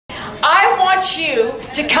want you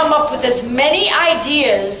to come up with as many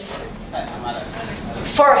ideas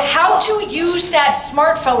for how to use that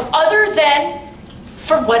smartphone other than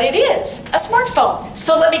for what it is, a smartphone.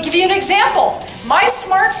 So let me give you an example. My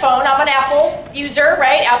smartphone, I'm an Apple user,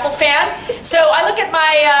 right? Apple fan. So I look at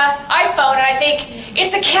my iPhone and I think,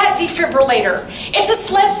 it's a cat defibrillator. It's a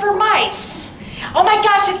sled for mice. Oh my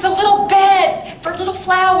gosh, it's a little bed for little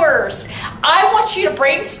flowers. I want you to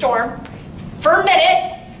brainstorm for a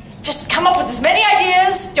minute. Just come up with as many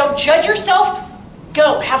ideas. Don't judge yourself.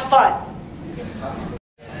 Go, have fun.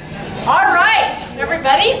 All right,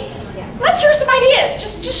 everybody. Let's hear some ideas.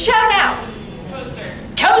 Just shout them out.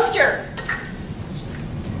 Coaster.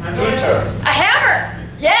 A hammer.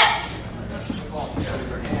 Yes.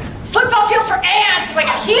 Football field for ants. Like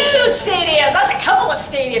a huge stadium. That's a couple of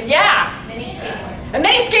stadiums. Yeah. A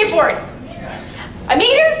mini skateboard. A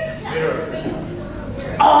meter?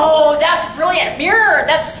 Oh, that's brilliant. Mirror.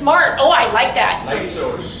 That's smart. Oh, I like that. Light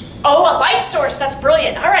source. Oh, a light source. That's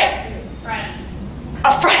brilliant. All right.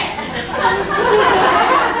 A friend.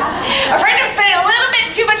 A friend I'm spending a little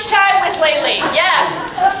bit too much time with lately. Yes.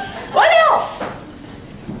 What else?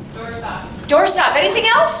 Doorstop. Doorstop. Anything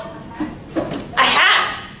else? A hat.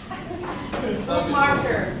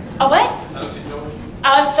 Bookmarker. A what?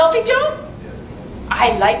 A selfie joke?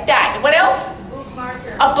 I like that. What else?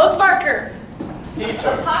 Bookmarker. A bookmarker. A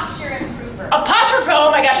posture improver. A posture improver.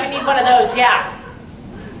 Oh my gosh, I need one of those. Yeah.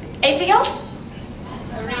 Anything else?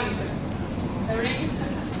 A ring. A ring.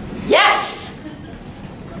 Yes.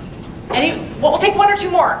 Well, we'll take one or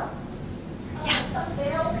two more. Yeah. Some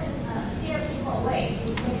bell can scare people away. It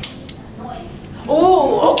makes noise.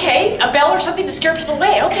 Ooh, okay. A bell or something to scare people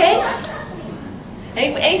away. Okay.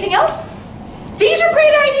 Anything else? These are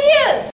great ideas.